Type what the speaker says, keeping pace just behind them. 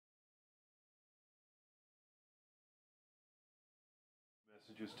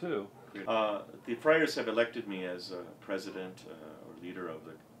messages too. The Friars have elected me as president or leader of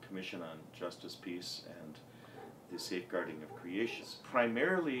the Commission on Justice, Peace, and the Safeguarding of Creation.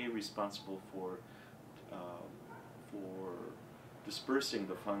 Primarily responsible for dispersing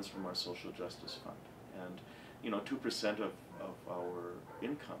the funds from our social justice fund. And 2% of our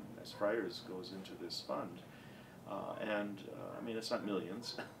income as Friars goes into this fund. I mean, it's not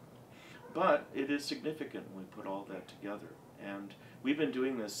millions, but it is significant when we put all that together. And we've been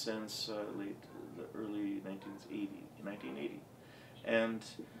doing this since the early 1980. And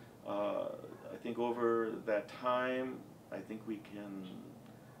I think over that time, I think we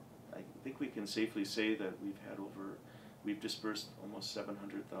can safely say that we've dispersed almost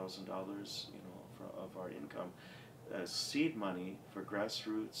 $700,000, of our income as seed money for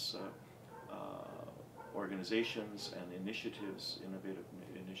grassroots organizations and initiatives, innovative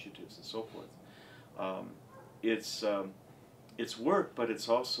initiatives, and so forth. It's work, but it's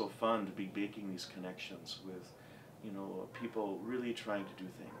also fun to be making these connections with, people really trying to do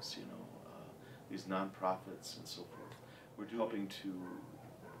things. These nonprofits and so forth. We're helping to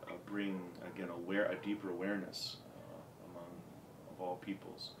bring again a deeper awareness of all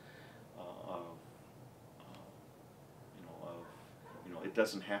peoples it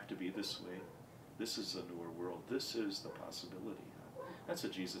doesn't have to be this way. This is a newer world. This is the possibility. That's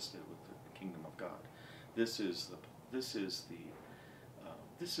what Jesus did with the kingdom of God. This is the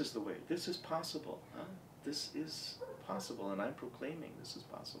way. This is possible. This is possible, and I'm proclaiming this is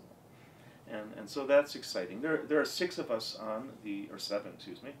possible. And so that's exciting. There are 6 of us on or 7,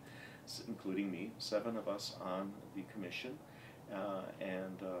 excuse me, including me, 7 of us on the commission,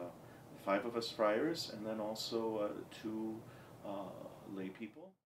 and 5 of us friars, and then also 2 lay people.